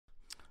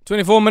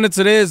24 minutes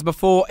it is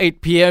before 8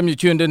 p.m. You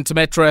tuned in to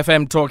Metro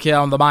FM Talk here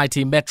on the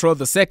Mighty Metro,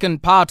 the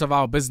second part of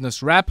our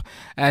business wrap.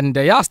 And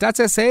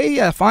Stats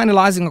SA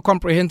finalizing a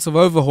comprehensive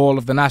overhaul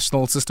of the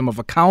national system of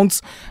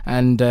accounts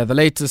and the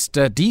latest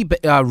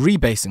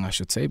rebasing, I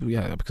should say,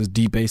 because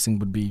debasing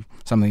would be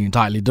something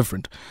entirely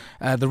different.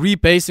 The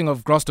rebasing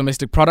of gross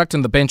domestic product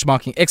and the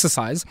benchmarking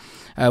exercise,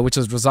 which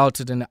has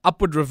resulted in an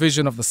upward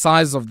revision of the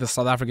size of the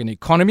South African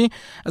economy,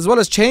 as well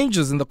as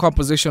changes in the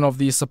composition of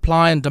the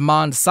supply and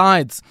demand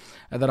sides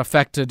that are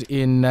factored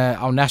in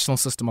our national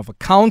system of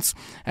accounts.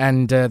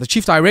 And the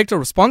chief director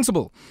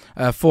responsible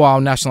for our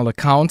national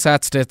accounts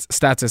at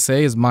Stats SA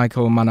is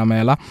Michael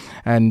Manamela.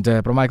 And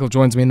Michael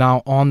joins me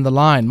now on the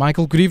line.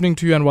 Michael, good evening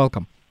to you and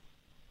welcome.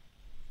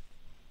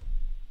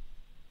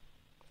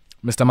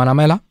 Mr.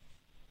 Manamela?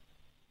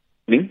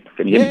 Can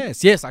you hear me?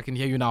 Yes, I can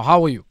hear you now.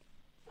 How are you?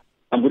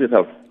 I'm good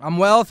yourself. I'm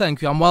well,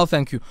 thank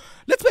you.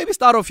 Let's maybe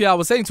start off here. I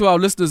was saying to our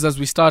listeners as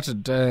we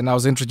started, and I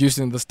was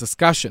introducing this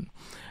discussion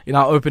in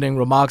our opening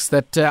remarks,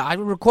 that I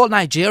recall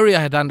Nigeria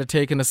had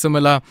undertaken a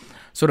similar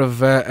sort of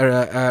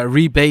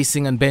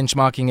rebasing and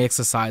benchmarking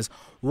exercise.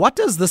 What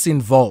does this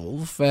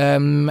involve?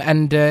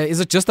 And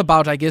is it just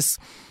about,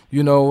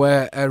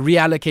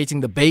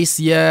 reallocating the base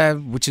year,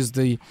 which is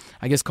the,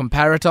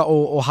 comparator,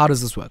 or how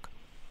does this work?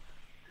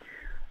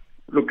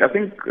 Look, I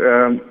think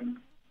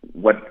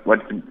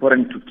what's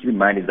important to keep in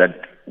mind is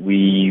that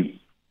we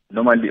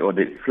normally, or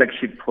the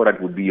flagship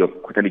product would be your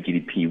quarterly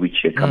GDP,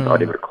 which comes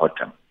out every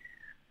quarter.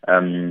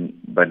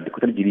 But the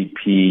quarterly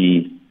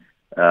GDP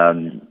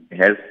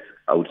has,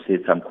 I would say,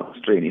 some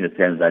constraint in the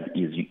sense that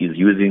is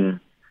using,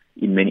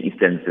 in many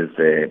instances,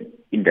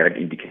 indirect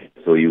indicators.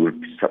 So you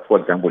would, for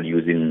example,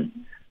 using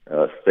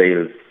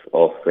sales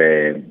of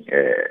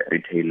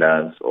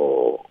retailers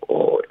or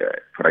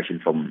production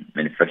from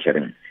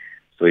manufacturing.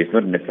 So it's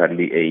not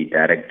necessarily a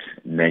direct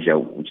measure,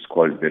 which is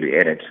called value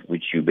added,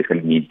 which you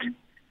basically need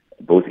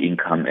both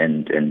income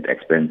and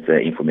expense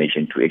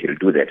information to actually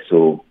do that.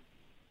 So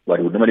what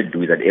we normally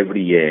do is that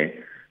every year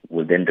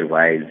we'll then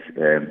revise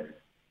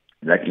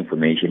that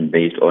information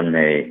based on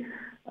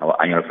our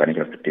annual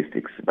financial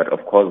statistics. But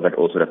of course, that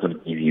also does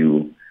not give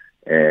you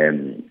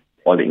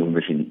all the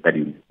information that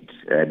you need,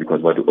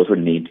 because what you also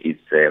need is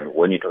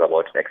when you talk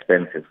about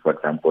expenses, for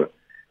example,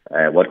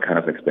 what kind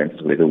of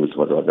expenses were those?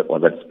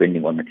 Was that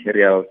spending on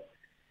materials?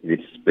 Is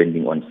it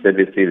spending on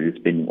services? Is it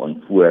spending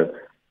on fuel?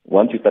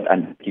 Once you start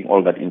unpacking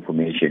all that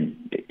information,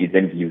 it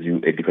then gives you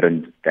a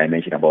different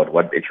dimension about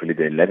what actually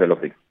the level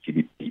of the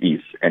GDP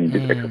is. And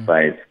this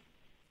exercise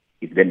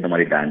is then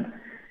normally done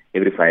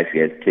every 5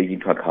 years, taking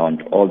into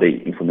account all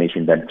the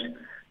information that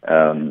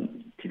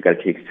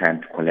typically takes time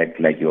to collect,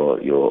 like your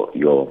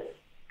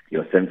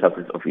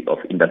censuses of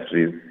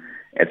industries,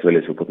 as well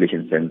as your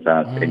population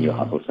census and your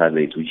household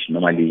surveys, which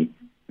normally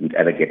you would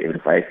either get every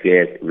 5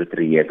 years, every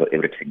 3 years, or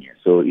every 10 years.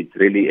 So it's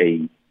really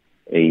a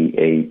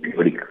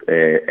periodic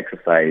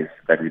exercise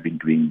that we've been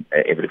doing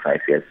every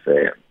 5 years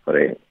for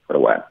a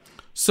while.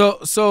 So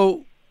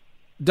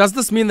does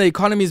this mean the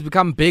economy has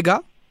become bigger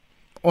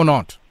or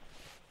not?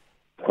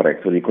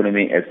 Correct. So the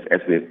economy, as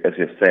we've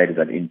said, is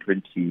that in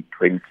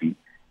 2020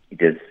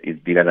 is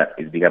bigger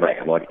by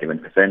about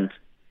 11%.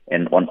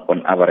 And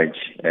on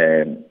average,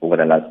 over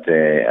the last,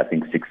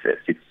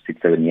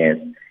 6-7 years,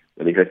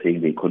 we're basically saying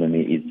the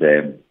economy is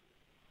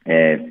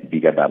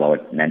bigger by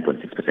about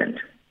 9.6%.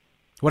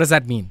 What does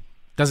that mean?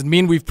 Does it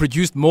mean we've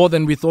produced more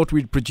than we thought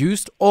we'd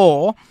produced?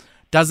 Or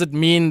does it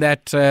mean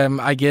that,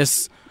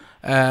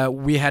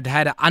 we had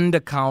an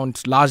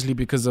undercount largely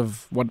because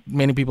of what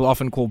many people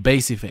often call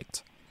base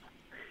effect?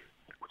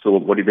 So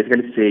what you're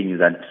basically saying is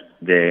that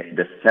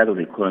the size of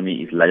the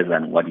economy is larger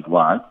than what it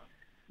was.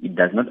 It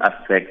does not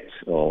affect,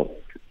 or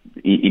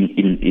in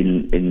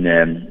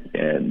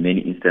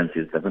many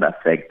instances, does not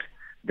affect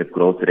the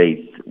growth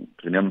rates.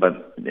 Remember,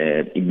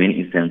 in many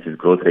instances,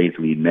 growth rates,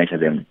 we measure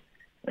them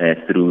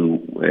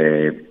through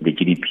the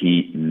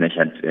GDP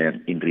measured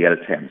in real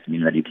terms,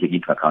 meaning that you take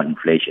into account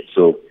inflation.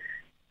 So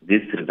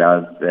this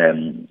results,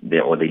 the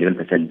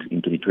 11%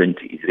 in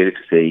 2020 is really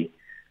to say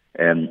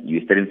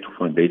you're starting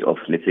from a base of,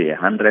 let's say,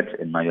 100,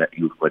 and now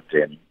you've got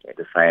the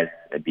size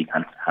being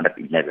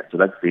 111. So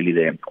that's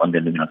really on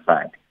the nominal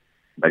side.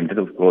 But in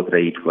terms of growth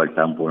rate, for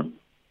example,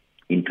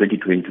 in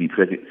 2020, we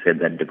said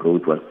that the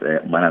growth was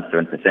minus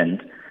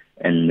 7%,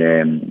 and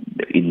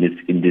in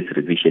this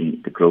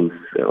revision, the growth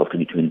of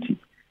 2020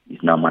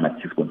 is now minus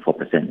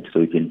 6.4%.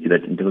 So you can see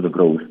that in terms of the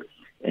growth,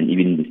 and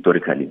even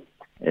historically,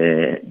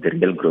 the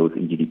real growth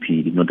in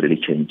GDP did not really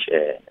change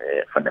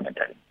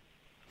fundamentally.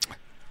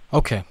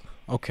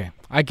 Okay,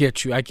 I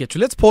get you.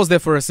 Let's pause there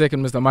for a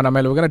second, Mr.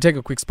 Manamela. We're going to take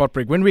a quick spot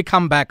break. When we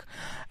come back,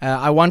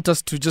 I want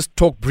us to just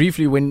talk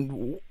briefly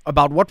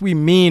about what we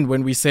mean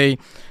when we say,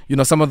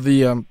 some of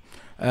the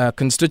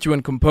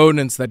constituent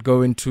components that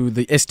go into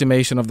the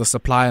estimation of the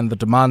supply and the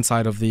demand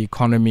side of the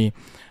economy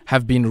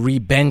have been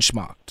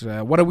re-benchmarked.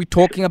 What are we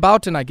talking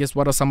about? And I guess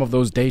what are some of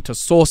those data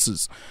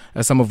sources,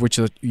 some of which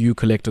you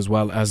collect as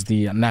well as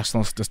the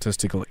National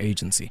Statistical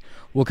Agency?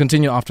 We'll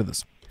continue after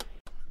this.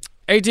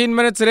 18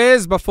 minutes it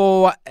is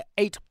before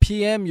 8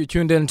 p.m. You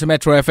tuned in to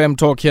Metro FM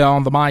Talk here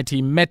on the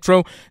Mighty Metro.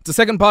 It's the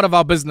second part of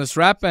our business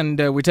wrap,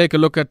 and we take a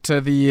look at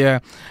the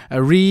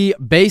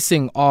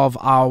rebasing of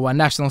our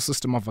national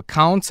system of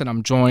accounts. And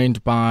I'm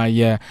joined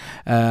by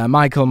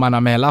Michael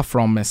Manamela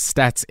from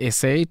Stats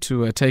SA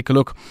to take a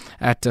look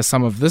at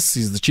some of this.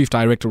 He's the Chief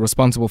Director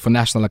responsible for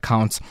national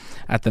accounts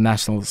at the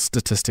National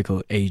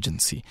Statistical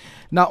Agency.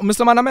 Now,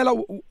 Mr.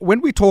 Manamela,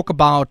 when we talk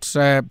about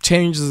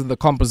changes in the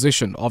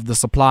composition of the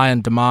supply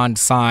and demand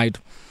side,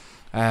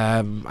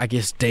 I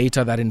guess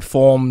data that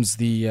informs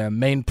the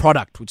main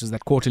product, which is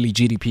that quarterly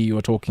GDP you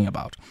were talking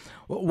about.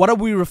 What are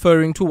we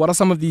referring to? What are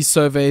some of these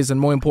surveys?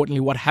 And more importantly,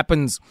 what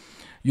happens,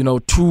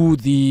 to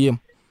the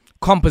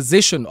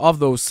composition of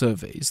those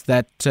surveys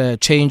that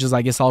changes,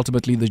 I guess,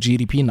 ultimately the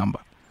GDP number?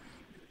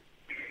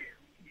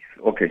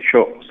 Okay,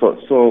 sure.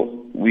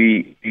 So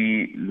we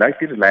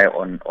likely rely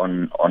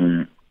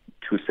on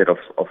two set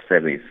of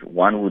surveys.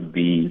 One would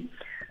be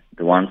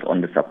the ones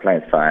on the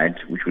supply side,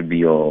 which would be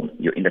your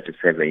industry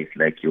surveys,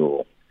 like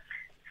your,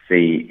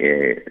 say,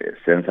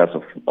 census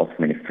of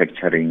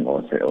manufacturing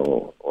or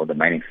the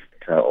mining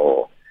sector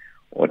or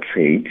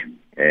trade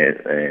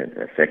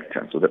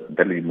sector. So that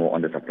will be more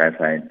on the supply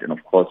side. And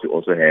of course, we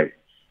also have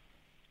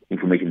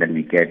information that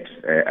we get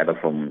either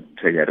from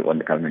Treasury or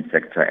the government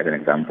sector, as an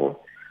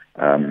example.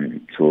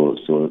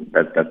 So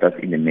that's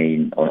in the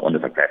main on the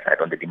supply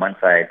side. On the demand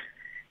side,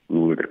 we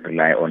would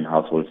rely on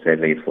household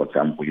surveys, for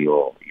example,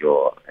 your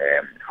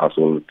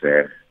household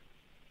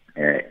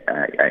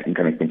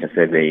income expenditure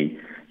survey,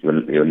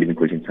 your living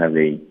condition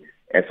survey,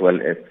 as well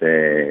as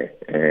the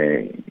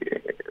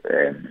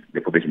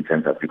population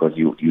census, because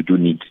you do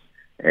need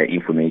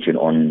information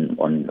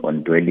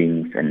on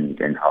dwellings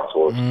and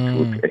households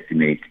to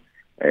estimate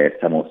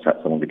some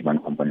of the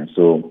demand components.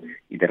 So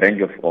it's a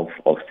range of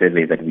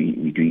surveys that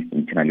we do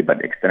internally,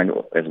 but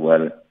externally as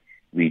well.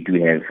 We do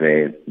have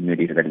new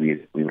data that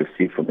we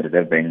receive from the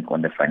Reserve Bank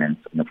on the finance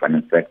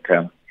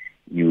sector.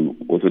 You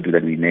also do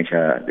that. We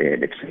measure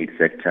the trade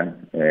sector,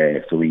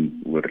 so we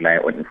will rely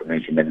on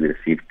information that we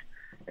received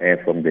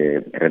from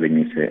the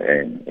revenue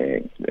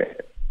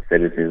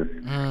services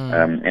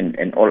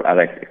and all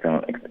other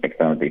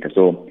external data.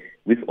 So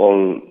with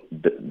all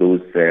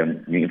those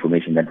new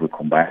information that we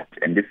combine,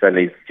 and these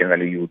surveys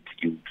generally you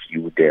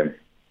would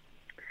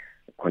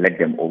collect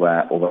them over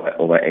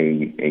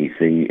a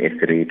 3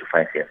 to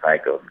 5 year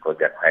cycle, because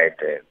they're quite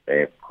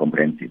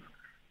comprehensive.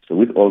 So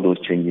with all those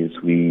changes,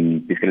 we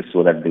basically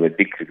saw that there were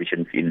big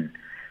revisions in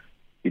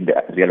the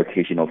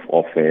reallocation of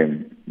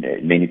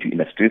mainly two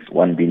industries,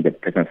 one being the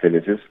personal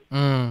services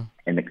and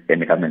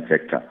the government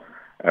sector,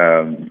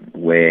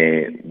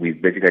 where we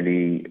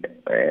basically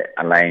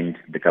aligned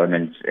the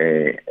government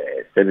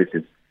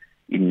services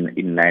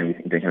in line with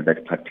international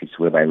best practice,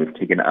 whereby we've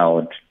taken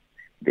out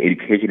the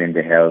education and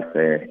the health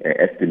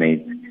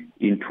estimates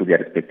into their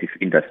respective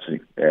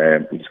industry,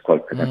 which is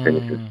called personal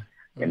services.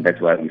 And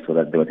that's why we saw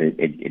that there was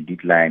a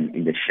decline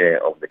in the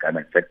share of the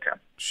government sector,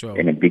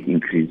 and a big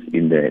increase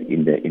in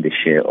the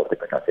share of the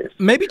personal services.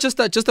 Maybe just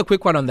a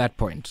quick one on that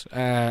point,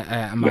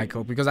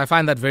 Michael, because I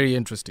find that very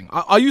interesting.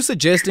 Are you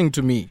suggesting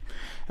to me,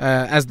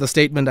 as the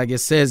statement I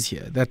guess says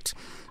here, that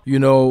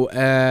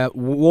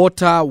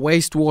water,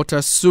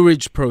 wastewater,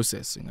 sewage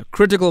processing, a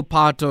critical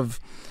part of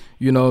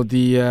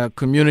the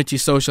community,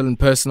 social and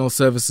personal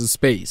services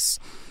space,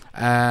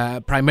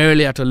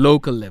 primarily at a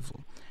local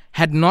level,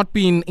 had not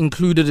been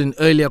included in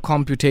earlier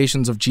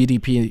computations of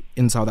GDP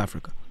in South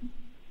Africa?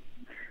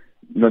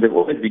 No, they've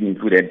always been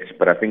included,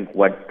 but I think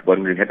what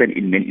will happen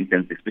in many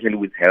instances, especially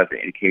with health and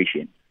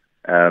education,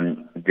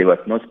 there was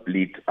no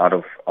split out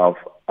of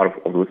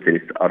those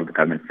services out of the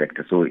government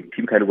sector. So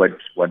typically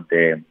what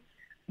the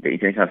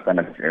international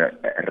standards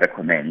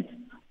recommend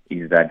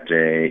is that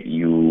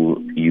you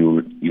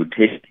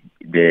take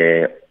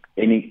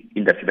any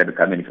industry that the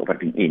government is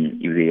operating in,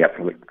 if they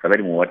are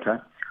providing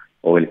water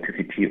or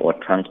electricity or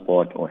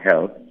transport or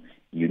health,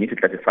 you need to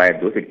classify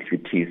those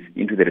activities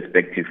into the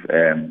respective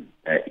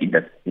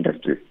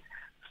industries.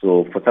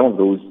 So for some of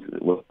those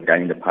were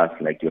done in the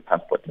past, like your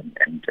transport and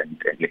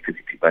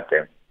electricity, but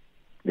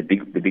the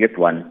biggest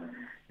one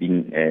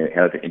being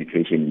health and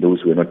education,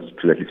 those were not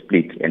truly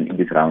split. And in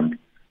this round,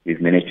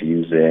 we've managed to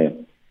use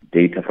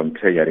data from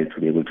Treasury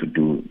to be able to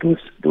do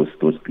those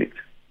splits.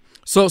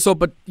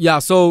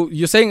 So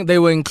you're saying they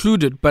were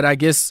included, but I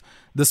guess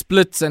the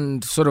splits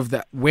and sort of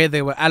where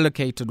they were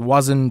allocated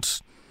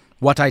wasn't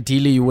what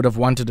ideally you would have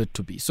wanted it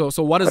to be. So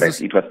what is Correct.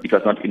 this? It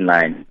was not in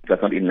line. It was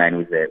not in line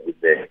with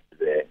the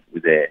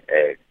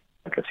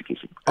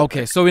classification.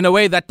 Okay, so in a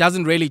way that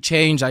doesn't really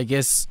change, I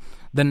guess,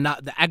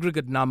 the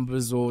aggregate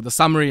numbers or the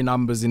summary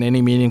numbers in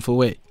any meaningful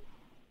way.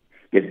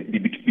 Yes,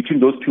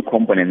 between those two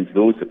components,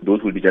 those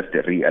will be just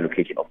a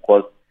reallocation. Of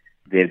course,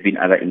 there have been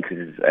other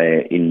increases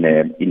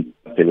in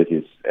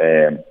services,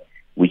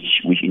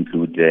 which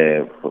include,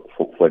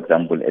 for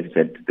example, as you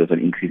said, there's an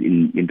increase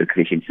in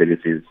recreation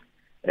services,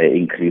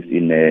 increase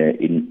in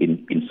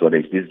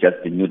storage. This is just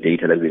the new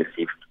data that we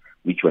received,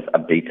 which was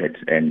updated,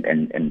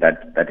 and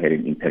that had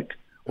an impact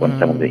on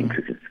some of the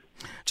increases.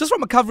 Just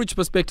from a coverage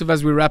perspective,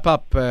 as we wrap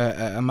up,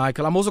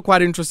 Michael, I'm also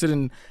quite interested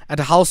in, at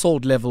a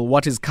household level,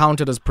 what is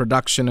counted as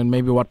production and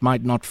maybe what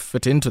might not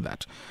fit into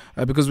that.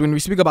 Because when we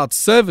speak about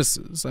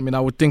services, I mean, I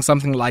would think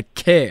something like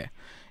care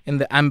in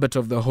the ambit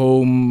of the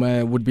home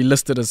would be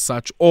listed as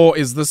such. Or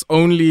is this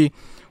only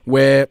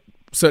where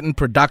certain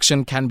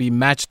production can be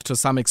matched to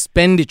some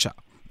expenditure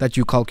that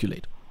you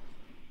calculate?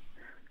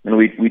 And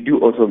we do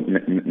also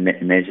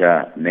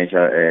measure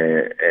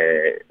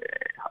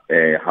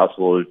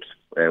household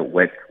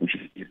work which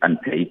is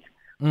unpaid.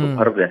 So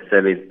part of the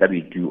surveys that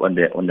we do on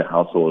the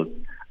household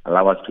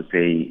allow us to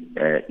say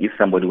if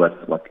somebody was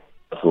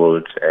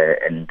household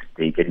and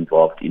they get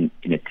involved in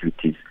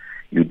activities,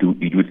 you do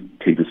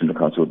take this into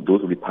account. So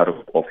those will be part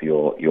of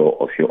your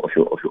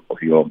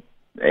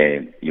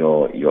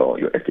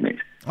estimate.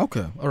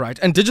 Okay, all right.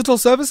 And digital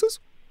services?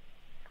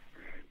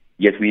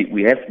 Yes,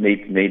 we have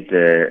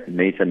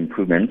made some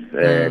improvements,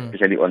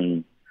 especially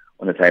on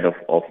the side of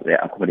the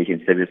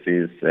accommodation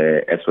services,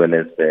 as well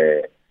as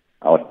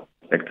our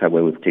sector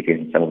where we've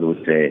taken some of those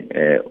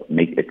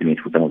make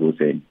estimates for some of those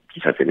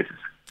digital services.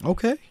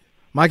 Okay.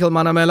 Michael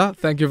Manamela,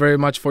 thank you very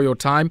much for your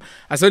time.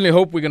 I certainly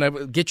hope we're going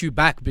to get you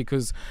back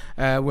because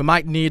we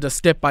might need a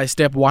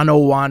step-by-step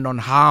 101 on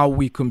how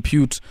we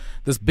compute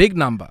this big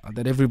number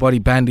that everybody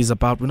bandies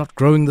about. We're not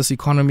growing this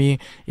economy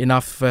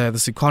enough.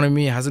 This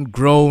economy hasn't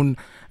grown.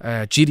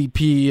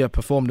 GDP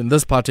performed in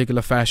this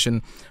particular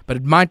fashion. But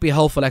it might be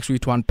helpful actually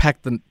to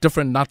unpack the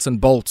different nuts and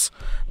bolts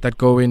that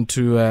go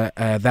into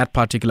that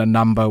particular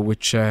number,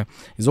 which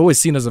is always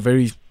seen as a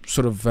very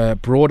sort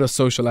of broader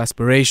social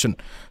aspiration.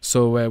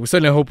 So we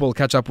certainly hope we'll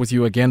catch up with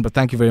you again, but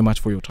thank you very much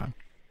for your time.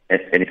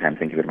 Anytime.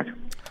 Thank you very much.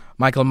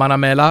 Michael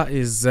Manamela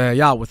is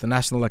with the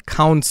National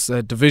Accounts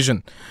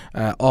Division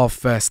of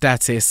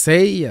Stats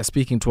SA,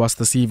 speaking to us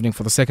this evening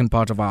for the second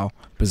part of our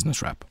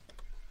Business Wrap.